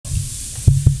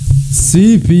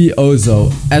CP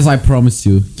OZO, as I promised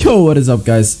you. Yo, what is up,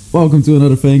 guys? Welcome to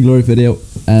another Vainglory video.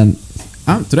 And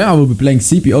today I will be playing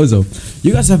CP OZO.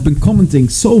 You guys have been commenting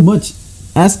so much,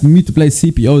 asking me to play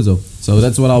CP OZO. So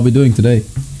that's what I'll be doing today.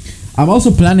 I'm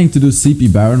also planning to do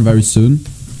CP Baron very soon.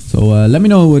 So let me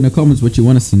know in the comments what you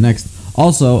want to see next.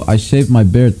 Also, I shaved my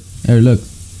beard. Here, look.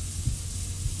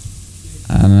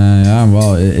 And yeah,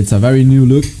 well, it's a very new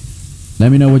look.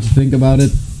 Let me know what you think about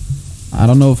it. I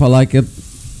don't know if I like it.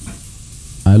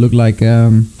 I look like a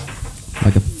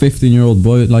 15-year-old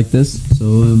boy like this.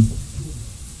 So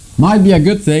might be a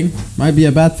good thing, might be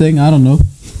a bad thing. I don't know.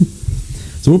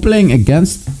 So we're playing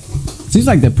against. Seems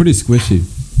like they're pretty squishy.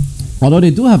 Although they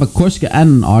do have a Koshka and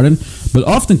an Arden, but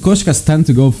often Koshkas tend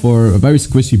to go for very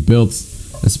squishy builds,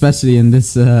 especially in this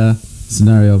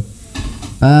scenario.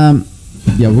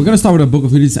 Yeah, we're gonna start with a Book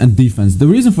of Release and defense. The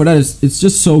reason for that is it's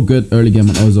just so good early game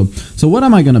on OZO. So what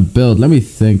am I gonna build? Let me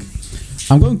think.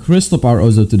 I'm going Crystal Power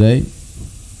OZO today.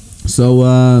 So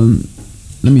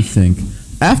let me think.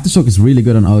 Aftershock is really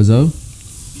good on OZO.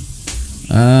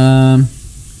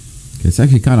 Okay, it's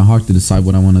actually kind of hard to decide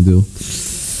what I want to do.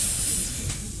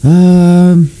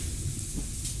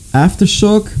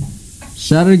 Aftershock,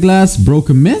 Shattered Glass,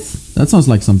 Broken Myth. That sounds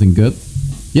like something good.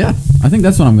 Yeah, I think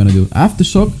that's what I'm gonna do.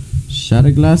 Aftershock,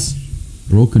 Shattered Glass,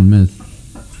 Broken Myth.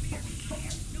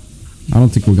 I don't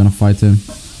think we're gonna fight him.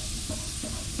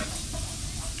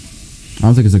 I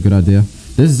don't think it's a good idea.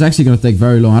 This is actually gonna take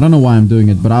very long. I don't know why I'm doing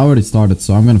it, but I already started,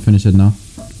 so I'm gonna finish it now.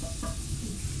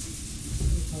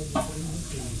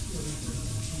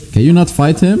 Can you not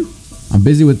fight him? I'm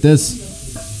busy with this.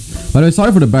 By the way,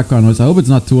 sorry for the background noise. I hope it's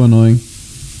not too annoying.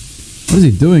 What is he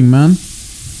doing, man?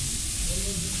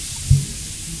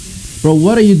 Bro,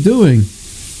 what are you doing?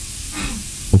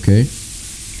 Okay.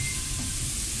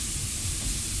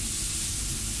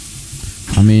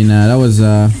 I mean, that was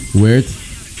weird.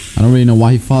 I don't really know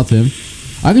why he fought him.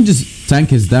 I can just tank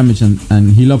his damage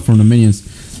and heal up from the minions.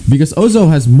 Because OZO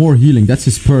has more healing. That's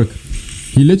his perk.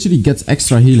 He literally gets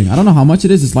extra healing. I don't know how much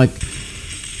it is. It's like...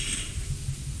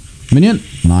 Minion?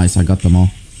 Nice, I got them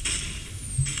all.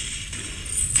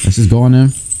 Let's just go on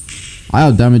him. I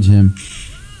outdamage him.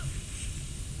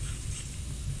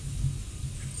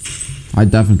 I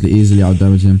definitely easily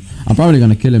outdamage him. I'm probably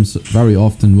gonna kill him very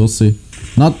often. We'll see.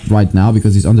 Not right now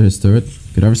because he's under his turret.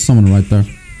 Could ever summon right there.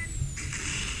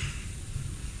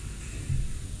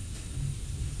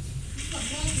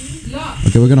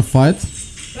 Okay, we're gonna fight.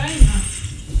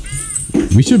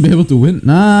 We should be able to win.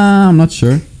 Nah, I'm not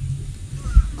sure.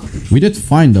 We did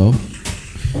fine though.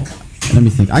 Let me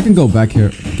think. I can go back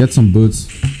here. Get some boots.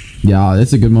 Yeah,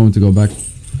 it's a good moment to go back.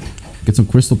 Get some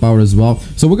crystal power as well.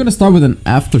 So we're gonna start with an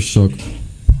aftershock.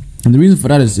 And the reason for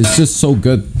that is it's just so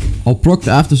good. I'll proc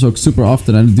the aftershock super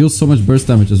often and it deals so much burst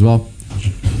damage as well.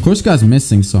 Of course, guy's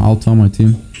missing, so I'll tell my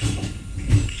team.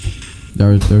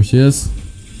 There she is.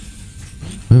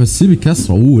 We have a CB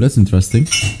Kestrel. Ooh, that's interesting.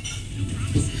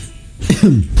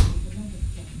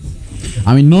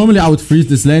 I mean, normally I would freeze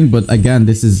this lane, but again,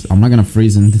 I'm not gonna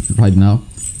freeze it right now.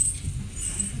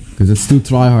 Because it's too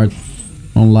tryhard.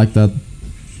 I don't like that.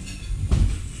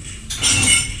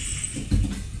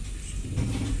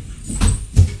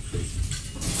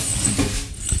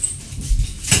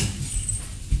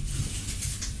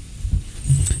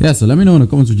 Yeah, so let me know in the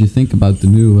comments what you think about the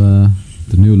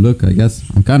new look, I guess.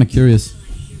 I'm kind of curious.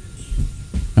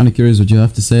 Kind of curious what you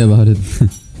have to say about it.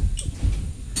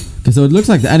 Okay, so it looks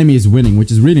like the enemy is winning,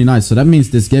 which is really nice. So that means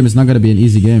this game is not going to be an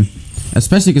easy game.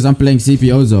 Especially because I'm playing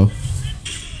CP OZO.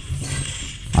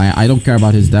 I don't care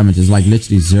about his damage. It's like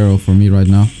literally 0 for me right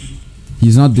now.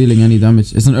 He's not dealing any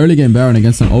damage. It's an early game Baron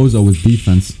against an OZO with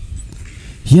defense.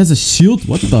 He has a shield?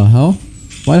 What the hell?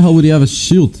 Why the hell would he have a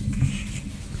shield?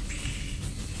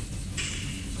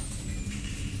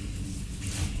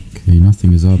 Okay,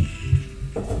 nothing is up.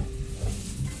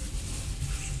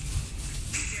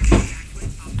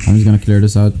 I'm just gonna clear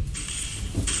this out.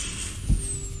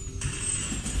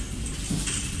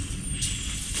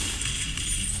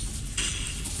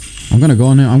 I'm gonna go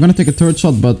on him. I'm gonna take a third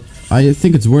shot, but I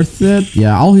think it's worth it.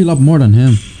 Yeah, I'll heal up more than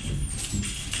him.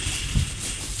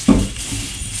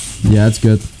 Yeah, it's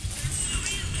good.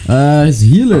 His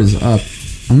healer is up.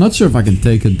 I'm not sure if I can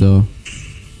take it though.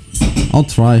 I'll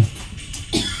try.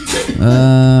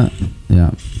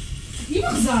 Yeah.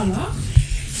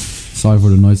 Sorry for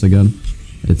the noise again.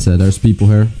 It's there's people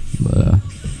here, but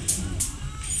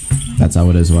that's how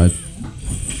it is, right?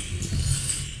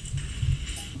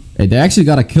 Hey, they actually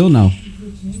got a kill now.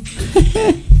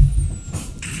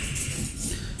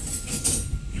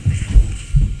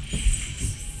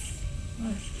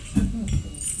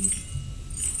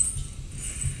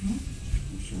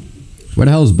 Where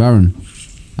the hell is Baron?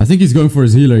 I think he's going for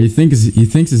his healer. He thinks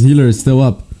his healer is still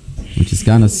up, which is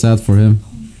kind of sad for him.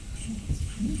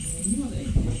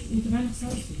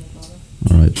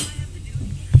 All right.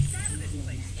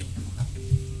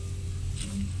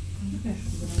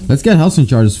 Let's get housing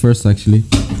charges first. Actually,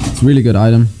 it's a really good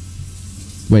item.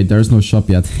 Wait, there's no shop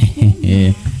yet.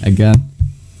 Again.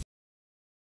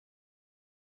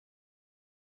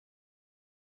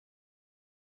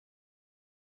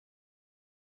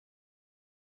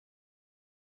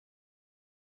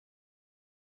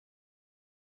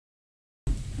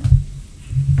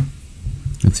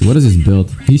 Let's see, what is his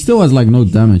build? He still has like no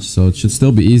damage, so it should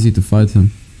still be easy to fight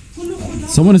him.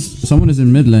 Someone is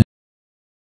in mid lane.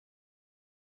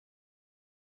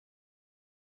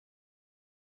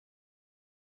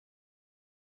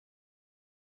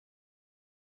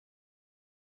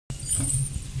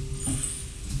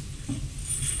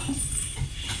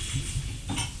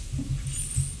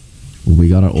 We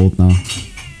got our ult now.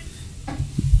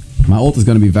 My ult is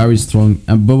gonna be very strong,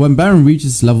 but when Baron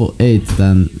reaches level 8,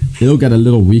 then it'll get a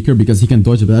little weaker because he can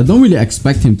dodge it. But I don't really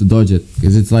expect him to dodge it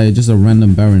because it's like just a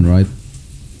random Baron, right?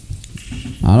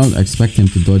 I don't expect him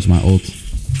to dodge my ult.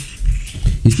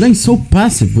 He's playing so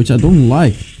passive, which I don't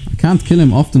like. I can't kill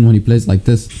him often when he plays like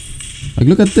this. Like,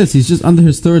 look at this. He's just under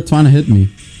his turret trying to hit me.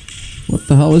 What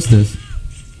the hell is this?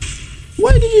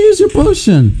 Why did you use your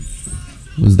potion?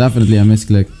 It was definitely a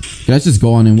misclick. Okay, let's just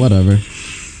go on in, whatever.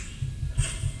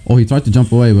 Oh, he tried to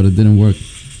jump away, but it didn't work.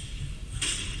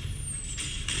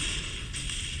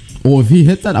 Oh, if he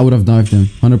hit that, I would have knifed him.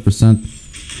 100%.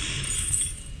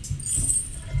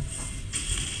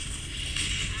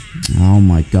 Oh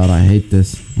my god, I hate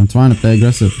this. I'm trying to play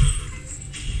aggressive.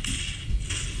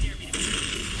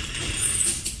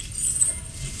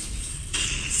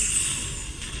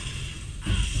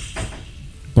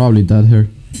 Probably dead here.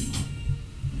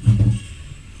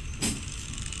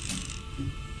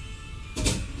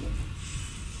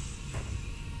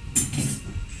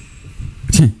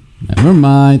 Never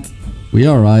mind. We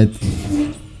alright.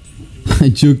 I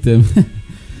juked him.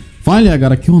 Finally, I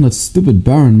got a kill on that stupid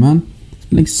Baron, man. He's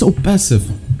playing so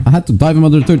passive. I had to dive him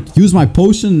under the turret, use my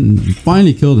potion, and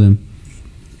finally killed him.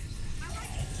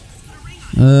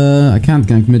 I can't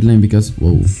gank mid lane because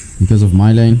of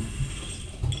my lane.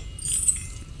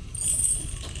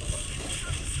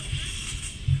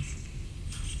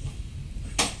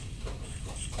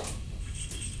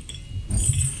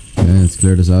 Okay, let's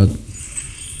clear this out.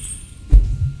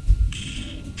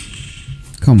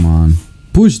 Come on.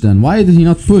 Push then. Why did he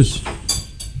not push?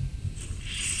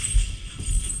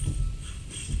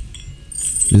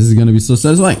 This is gonna be so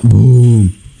satisfying.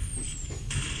 Boom.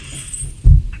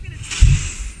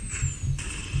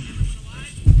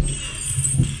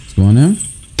 Let's go on him.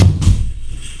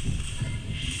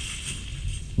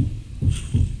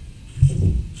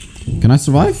 Can I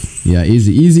survive? Yeah,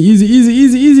 easy, easy, easy, easy,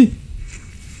 easy, easy.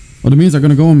 Oh, the minions are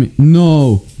gonna go on me.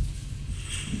 No.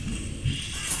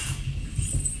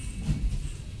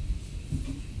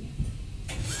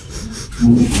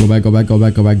 Go back, go back, go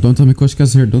back, go back. Don't tell me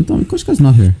Koshka's here. Don't tell me Koshka's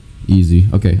not here. Easy.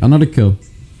 Okay, another kill.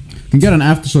 Can get an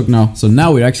aftershock now. So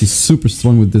now we're actually super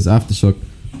strong with this aftershock.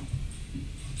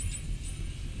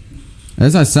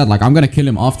 As I said, like, I'm gonna kill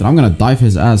him often. I'm gonna dive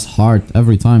his ass hard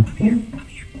every time.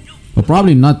 But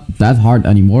probably not that hard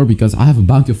anymore because I have a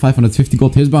bounty of 550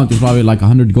 gold. His bounty is probably like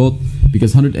 100 gold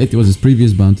because 180 was his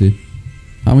previous bounty.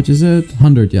 How much is it?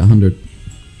 100, yeah, 100.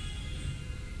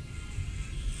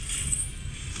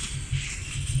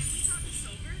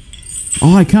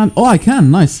 Oh, I can't. Oh, I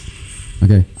can. Nice.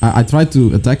 Okay. I tried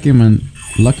to attack him and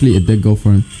luckily it did go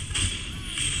for him.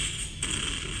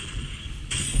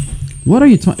 What are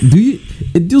you trying?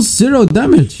 It deals 0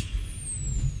 damage.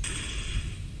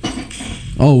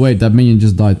 Oh, wait. That minion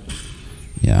just died.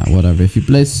 Yeah, whatever. If you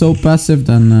play so passive,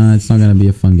 then it's not going to be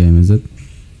a fun game, is it?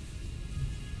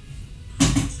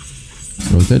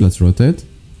 Let's rotate. Let's rotate.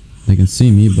 They can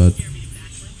see me, but...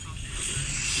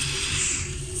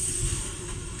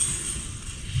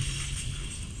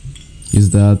 Is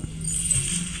that...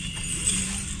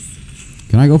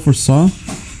 Can I go for Saw?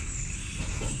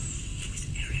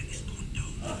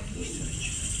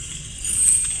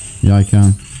 Yeah, I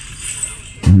can.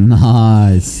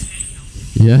 Nice.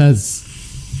 Yes.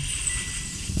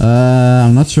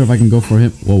 I'm not sure if I can go for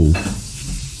him. Whoa.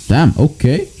 Damn,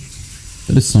 okay.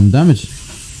 That is some damage.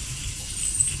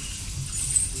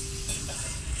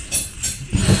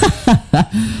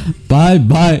 Bye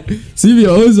bye. See me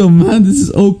OZO, man. This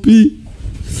is OP.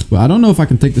 Well, I don't know if I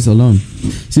can take this alone.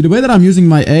 See, the way that I'm using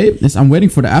my A is I'm waiting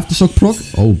for the aftershock proc.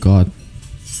 Oh god.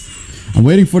 I'm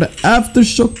waiting for the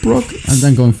aftershock proc and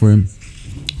then going for him.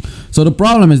 So the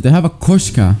problem is they have a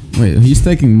Koshka. Wait, he's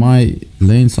taking my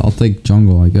lane, so I'll take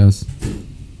jungle, I guess.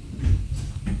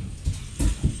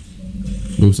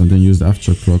 Oops, I didn't use the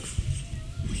after clock.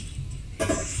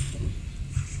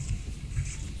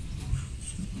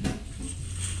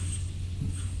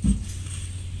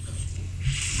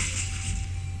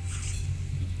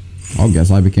 I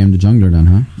guess I became the jungler then,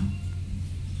 huh?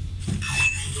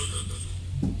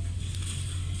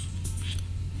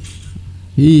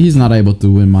 He's not able to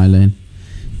win my lane.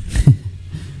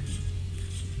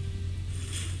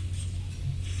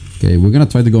 Okay, we're gonna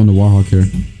try to go on the Warhawk here.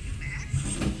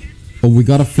 Oh, we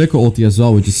got a flicker ulti as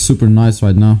well, which is super nice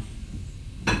right now.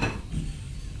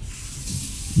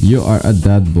 You are a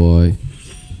dead boy.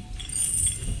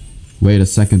 Wait a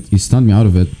second, he stunned me out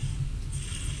of it.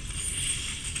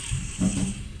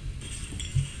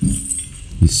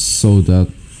 He's so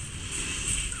dead.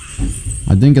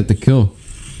 I didn't get the kill.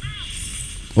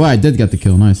 Oh, I did get the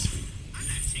kill, nice.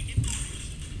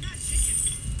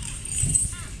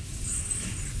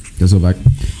 Let's go back.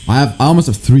 I almost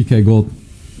have 3k gold.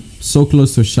 So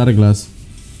close to a shatter glass.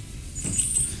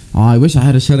 Oh, I wish I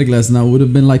had a shatter glass now. It would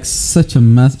have been like such a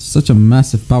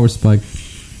massive power spike.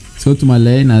 Let's go to my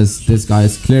lane, as this guy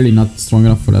is clearly not strong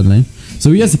enough for that lane.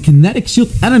 So he has a kinetic shield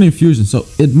and an infusion. So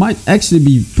it might actually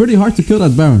be pretty hard to kill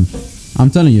that Baron. I'm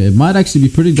telling you, it might actually be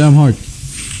pretty damn hard.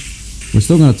 We're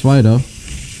still gonna try though.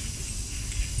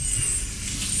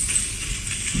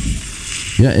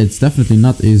 Yeah, it's definitely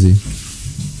not easy.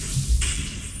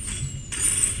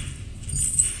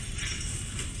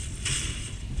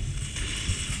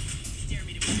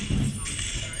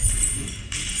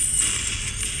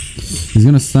 He's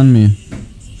gonna stun me.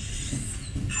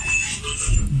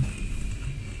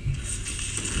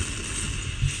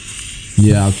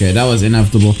 Yeah, okay, that was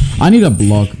inevitable. I need a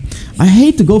block. I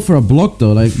hate to go for a block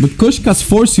though, like, but Kushkas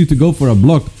force you to go for a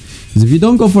block. Because if you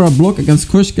don't go for a block against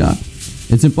Kushka,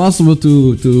 it's impossible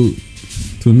to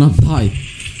not die.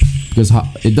 Because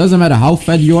it doesn't matter how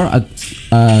fed you are,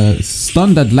 a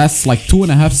stun that lasts like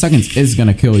 2.5 seconds is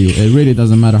gonna kill you. It really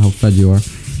doesn't matter how fed you are.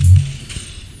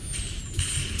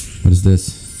 What is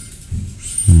this?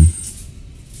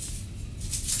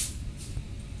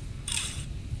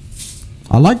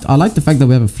 I like the fact that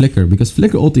we have a flicker, because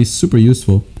flicker ulti is super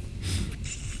useful.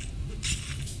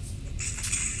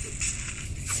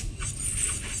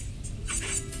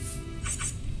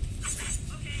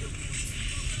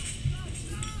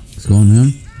 Let's go on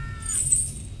him.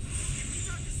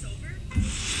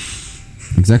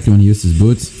 Exactly when he used his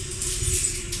boots.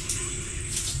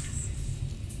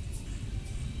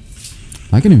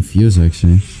 I can infuse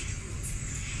actually.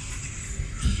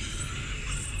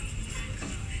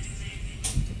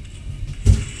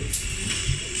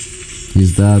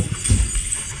 He's dead.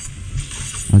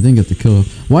 I didn't get the kill.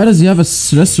 Why does he have a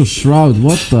Celestial Shroud?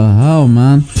 What the hell,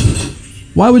 man?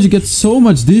 Why would you get so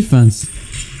much defense?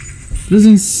 This is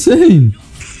insane.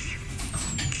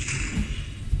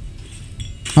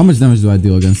 How much damage do I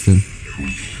deal against him?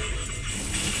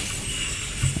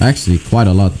 Actually, quite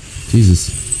a lot. Jesus.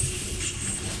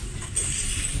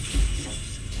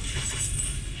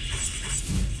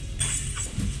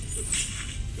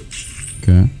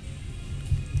 Okay.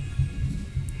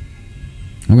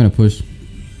 I'm gonna push.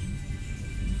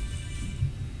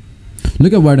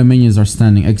 Look at where the minions are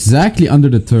standing. Exactly under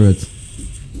the turret.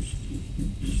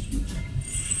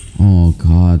 Oh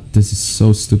god, this is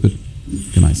so stupid.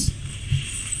 Okay, nice.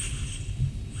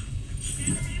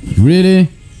 Really?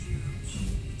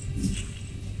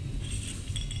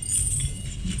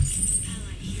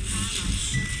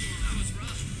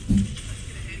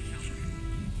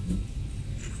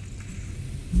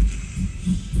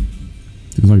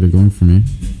 Seems like they're going for me.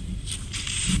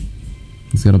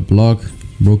 He's got a block.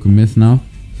 Broken myth now.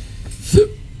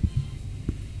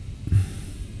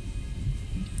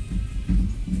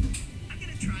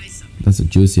 That's a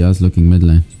juicy ass looking mid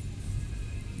lane.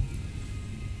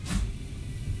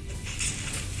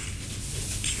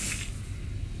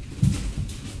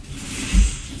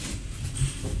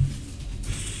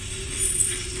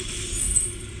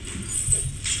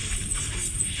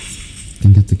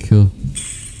 Didn't get the kill.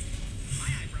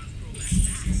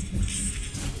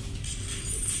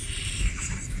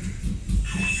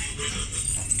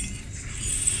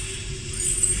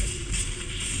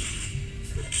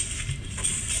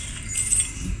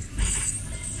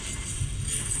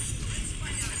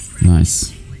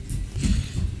 Nice.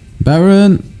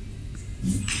 Baron.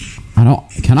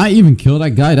 Can I even kill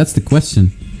that guy? That's the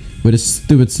question. With a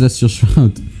stupid Celestial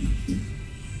Shroud.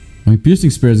 I mean, Piercing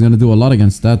Spear is gonna do a lot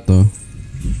against that though.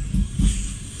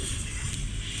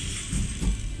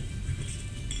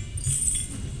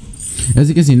 As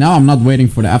you can see, now I'm not waiting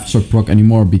for the aftershock proc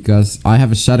anymore because I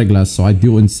have a shatter glass, so I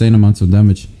deal insane amounts of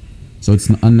damage. So it's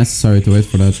unnecessary to wait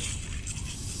for that.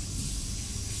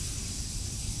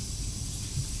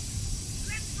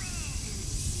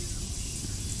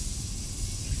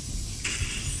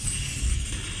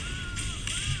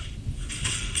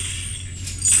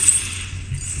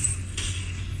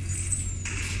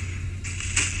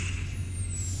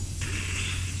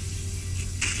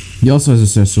 He also has a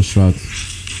Celestial Shroud.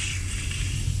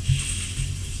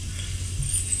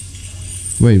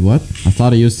 Wait, what? I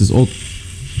thought I used his ult.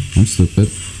 I'm stupid.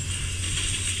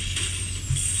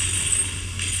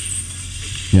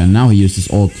 Yeah, now he used his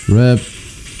ult. Rip.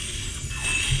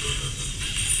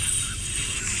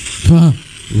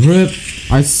 Rip.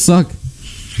 I suck.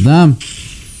 Damn.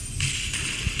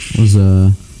 Was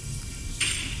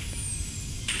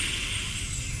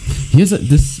Here's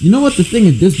this. You know what the thing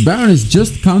is? This Baron is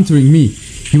just countering me.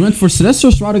 He went for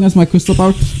Celestial Shroud against my Crystal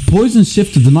Power, Poison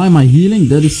Shift to deny my healing.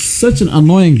 That is such an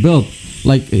annoying build.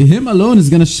 Like, him alone is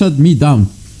gonna shut me down.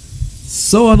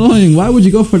 So annoying. Why would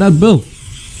you go for that build?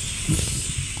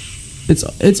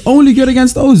 It's only good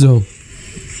against Ozo.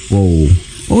 Whoa.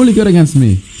 Only good against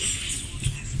me.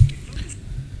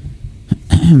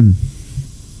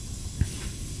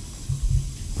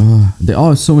 They all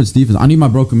have so much defense. I need my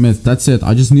Broken Myth. That's it.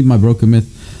 I just need my Broken Myth.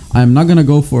 I am not gonna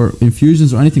go for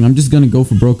infusions or anything. I'm just gonna go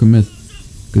for Broken Myth,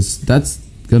 because that's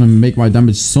gonna make my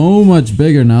damage so much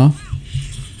bigger now.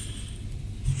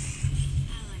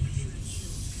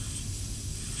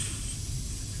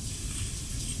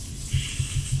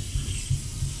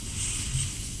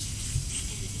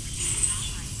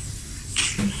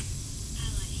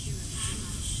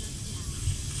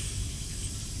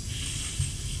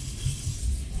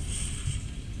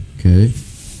 Okay.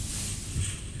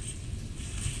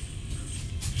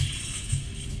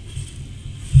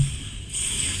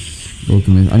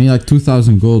 Broken Myth. I need like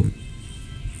 2,000 gold.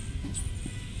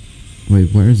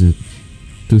 Wait, where is it?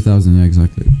 2,000, yeah,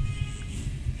 exactly.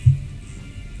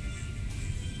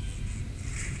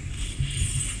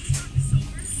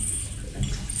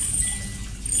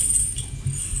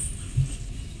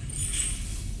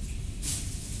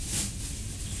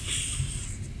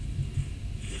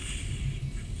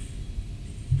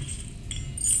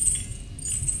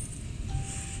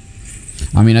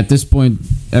 I mean, at this point,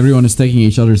 everyone is taking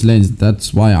each other's lanes.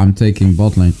 That's why I'm taking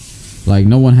bot lane. Like,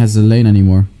 no one has a lane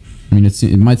anymore. I mean,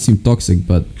 it might seem toxic,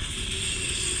 but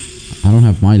I don't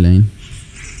have my lane.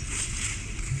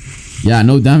 Yeah,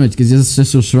 no damage because he has a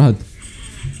Celestial Shroud.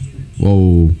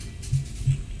 Whoa.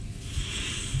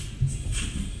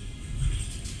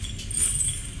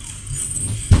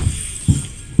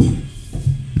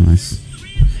 Nice.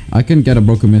 I can get a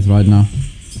Broken Myth right now.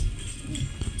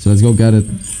 So let's go get it.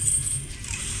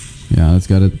 Yeah, let's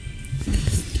get it.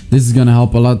 This is gonna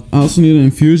help a lot. I also need an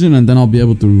infusion and then I'll be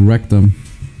able to wreck them.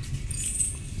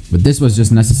 But this was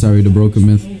just necessary, the Broken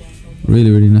Myth. Really,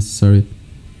 really necessary.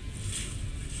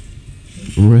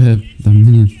 Rip the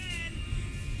minion.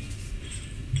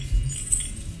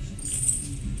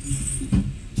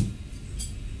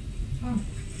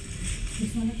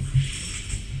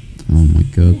 Oh my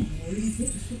god.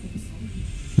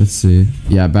 Let's see.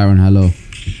 Yeah, Baron, hello.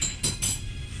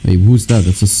 Wait, who's that?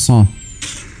 That's a song.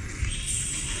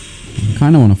 I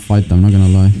kinda wanna fight them, not gonna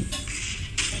lie.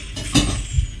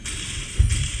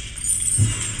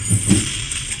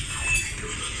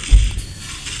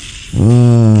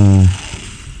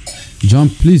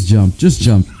 Jump, please jump. Just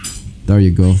jump. There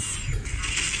you go.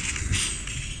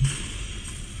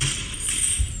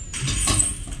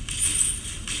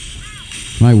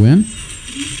 Can I win?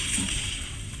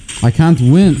 I can't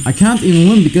win. I can't even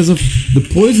win because of the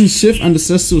Poison Shift and the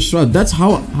Celestial Shroud. That's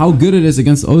how good it is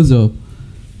against Ozo.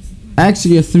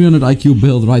 Actually a 300 IQ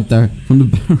build right there from the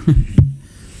Baron.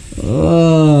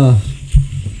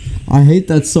 I hate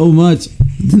that so much.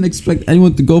 Didn't expect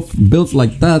anyone to go for builds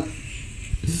like that.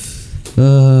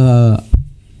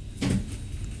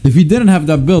 If he didn't have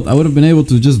that build, I would have been able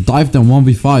to just dive them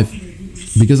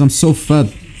 1v5 because I'm so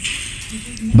fat.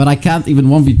 But I can't even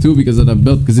 1v2 because of that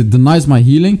build, because it denies my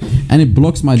healing and it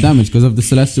blocks my damage because of the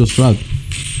Celestial Shroud.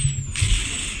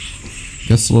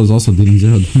 Kessler is also dealing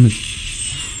 0 damage.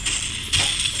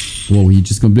 Whoa, he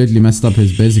just completely messed up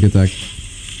his basic attack.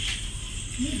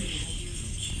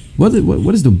 What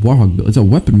is the Warhawk build? It's a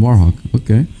weapon Warhawk.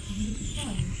 Okay.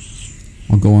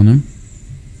 I'll go on him.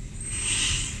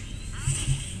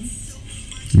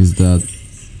 He's dead.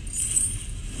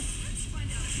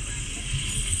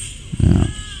 Yeah.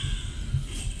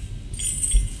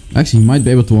 Actually, he might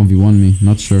be able to 1v1 me.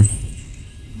 Not sure.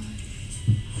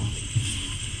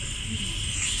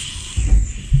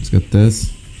 Let's get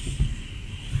this.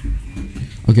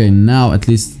 Okay, now at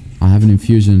least I have an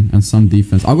infusion and some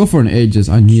defense. I'll go for an Aegis.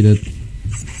 I need it.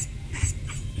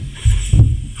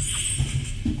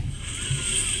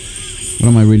 What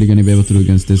am I really going to be able to do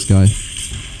against this guy?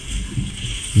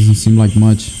 Doesn't seem like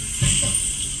much.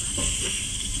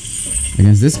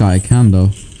 Against this guy I can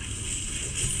though.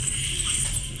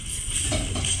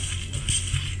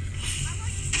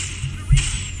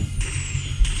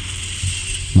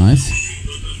 Nice.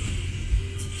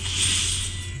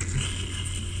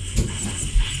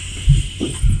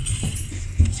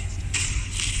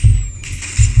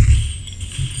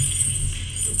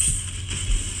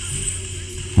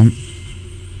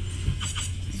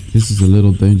 This is a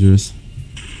little dangerous.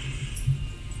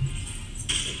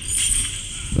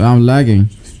 I'm lagging.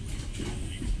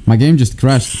 My game just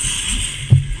crashed.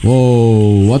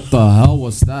 Whoa, what the hell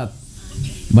was that?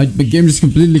 My game just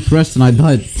completely crashed and I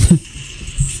died.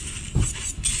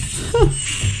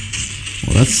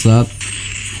 Well, that's sad.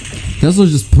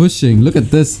 Tesla's just pushing. Look at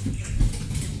this.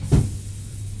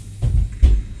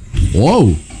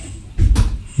 Whoa.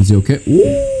 Is he okay?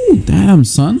 Ooh, damn,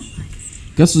 son.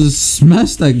 Guess we'll just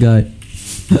smash that guy.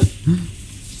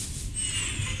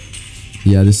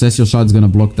 Yeah, this Celestial Shot's gonna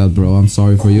block that, bro. I'm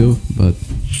sorry for you, but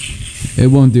it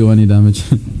won't do any damage.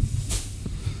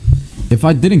 If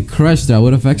I didn't crash there, I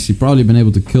would have actually probably been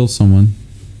able to kill someone.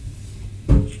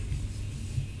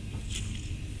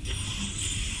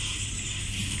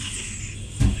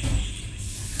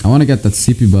 I want to get that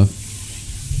CP buff.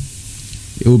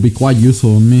 It will be quite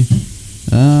useful on me.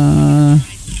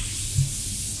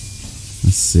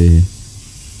 Let's see.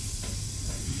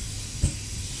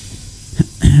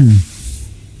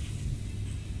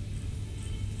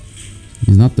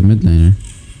 He's not the mid laner.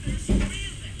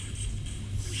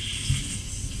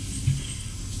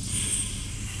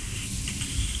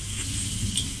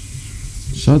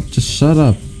 Just shut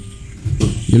up.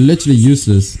 You're literally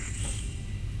useless.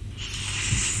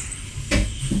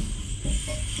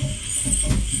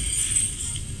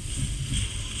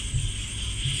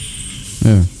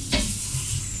 There.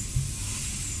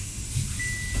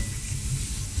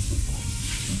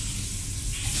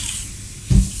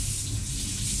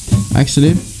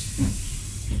 Actually,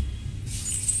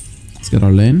 let's get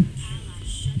our lane.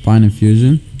 Buy an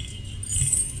infusion.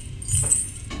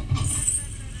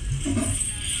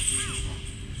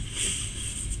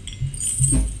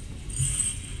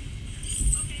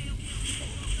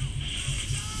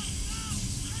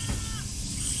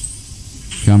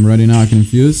 Okay, I'm ready now. I can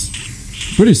infuse.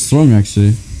 Pretty strong,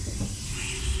 actually.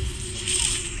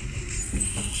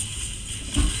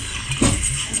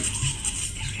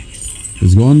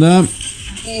 It's going down.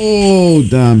 Oh,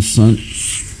 damn, son.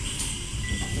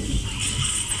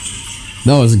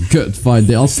 That was a good fight.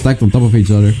 They all stacked on top of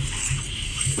each other.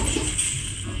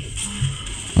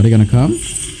 Are they gonna come?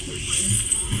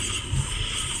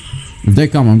 If they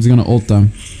come, I'm just gonna ult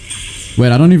them.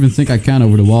 Wait, I don't even think I can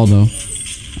over the wall, though.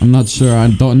 I'm not sure. I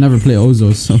never play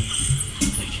OZO, so...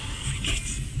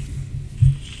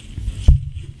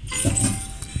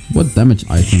 What damage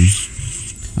item?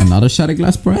 Another Shattered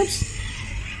Glass, perhaps?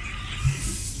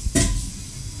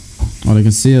 Oh, they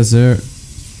can see us there.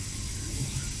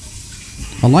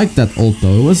 I like that ult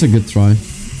though. It was a good try.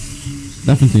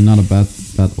 Definitely not a bad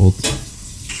ult.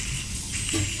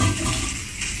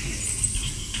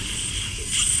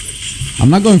 I'm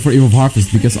not going for Eve of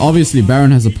Harvest because obviously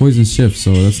Baron has a poison shift,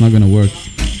 so that's not gonna work.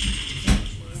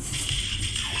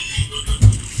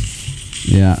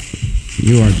 Yeah,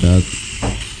 you are dead.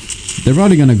 They're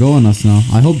probably gonna go on us now.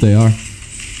 I hope they are.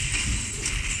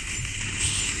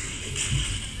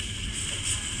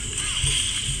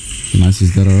 Nice,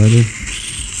 he's dead already.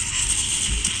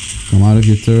 Come out of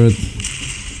your turret.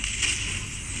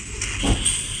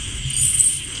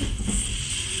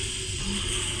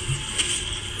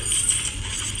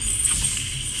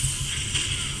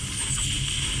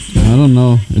 I don't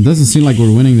know. It doesn't seem like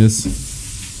we're winning this.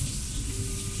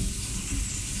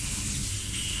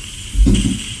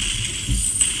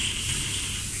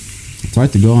 I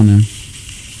tried to go on him.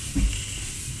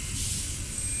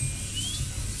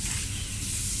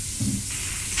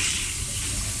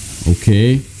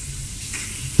 Okay.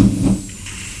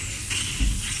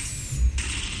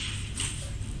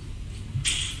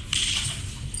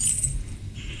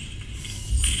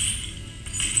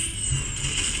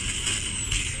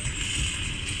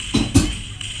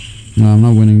 No, I'm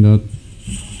not winning that.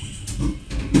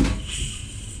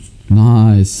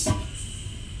 Nice.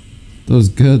 That was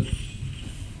good.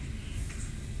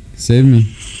 Save me.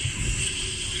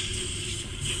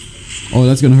 Oh,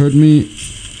 that's gonna hurt me.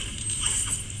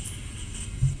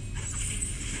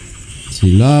 Let's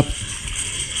heal up.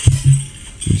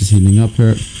 We're just healing up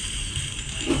here.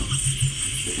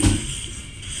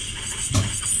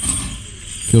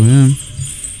 Kill him.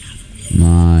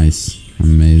 Nice.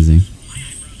 Amazing.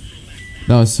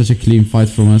 That was such a clean fight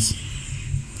from us.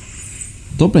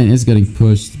 Top lane is getting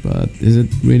pushed, but is it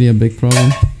really a big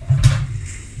problem?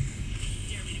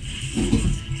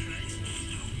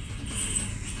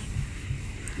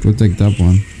 Go take that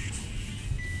one.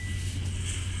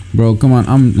 Bro, come on.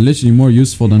 I'm literally more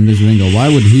useful than this Ringo. Why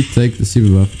would he take the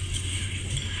CB buff?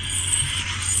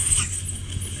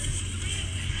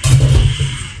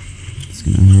 It's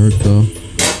gonna hurt though.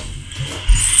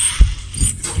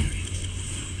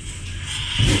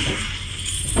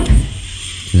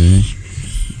 Okay.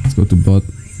 Let's go to bot.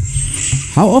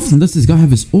 How often does this guy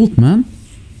have his ult, man?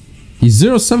 He's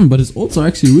 0-7, but his ults are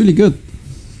actually really good.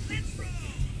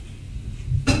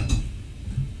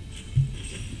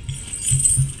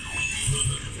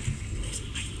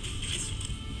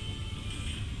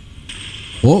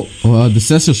 Oh, the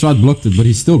Cecil shot blocked it, but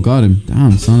he still got him.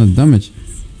 Damn, it's not a damage.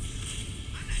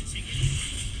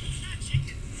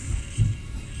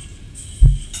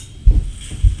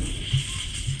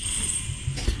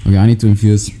 Okay, I need to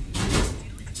infuse.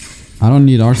 I don't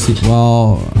need RC.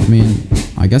 Well, I mean,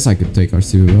 I guess I could take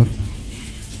RC buff.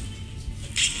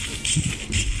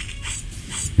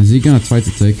 Is he gonna try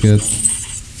to take it?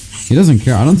 He doesn't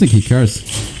care. I don't think he cares.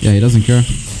 Yeah, he doesn't care.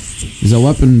 He's a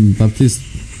weapon Baptiste.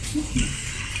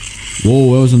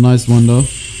 Whoa, that was a nice one though.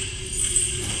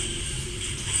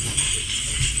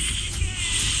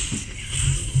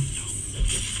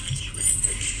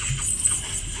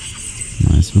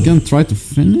 Nice. We're gonna try to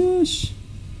finish.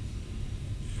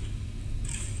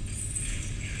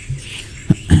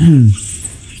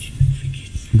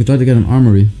 We could try to get an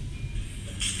armory.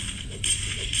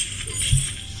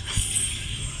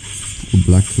 Oh,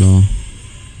 Black Claw.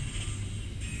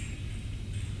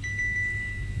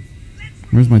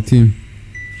 Where's my team?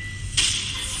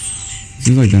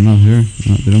 Seems like they're not here.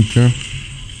 No, they don't care.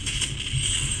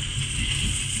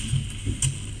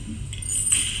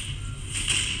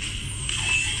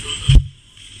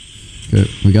 Okay,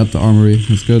 we got the armory.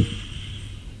 That's good.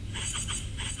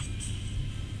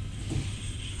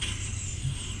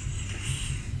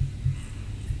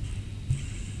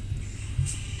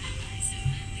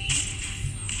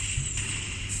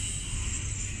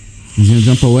 He's gonna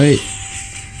jump away.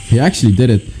 He actually did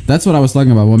it. That's what I was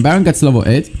talking about. When Baron gets level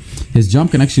 8, his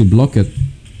jump can actually block it.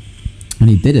 And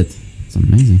he did it. It's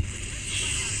amazing.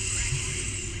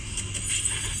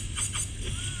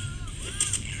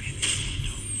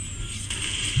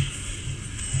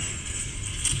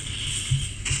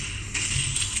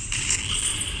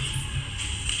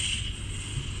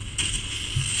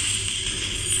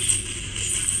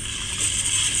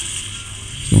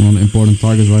 So one of the important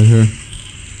targets right here.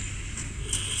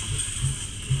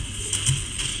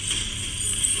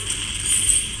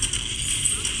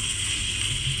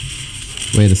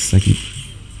 Wait a second.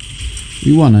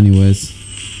 We won anyways.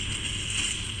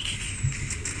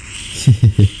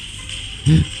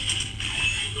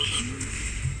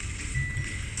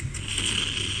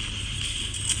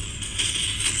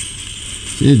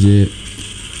 GG.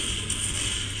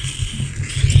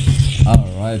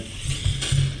 Alright.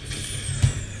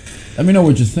 Let me know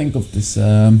what you think of this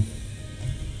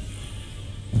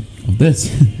this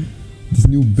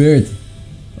new beard.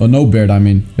 Oh, no beard, I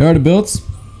mean. Here are the builds.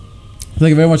 Thank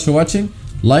you very much for watching.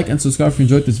 Like and subscribe if you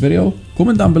enjoyed this video.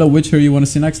 Comment down below which hero you want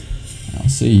to see next. I'll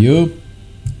see you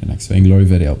in the next Vainglory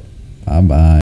video. Bye bye.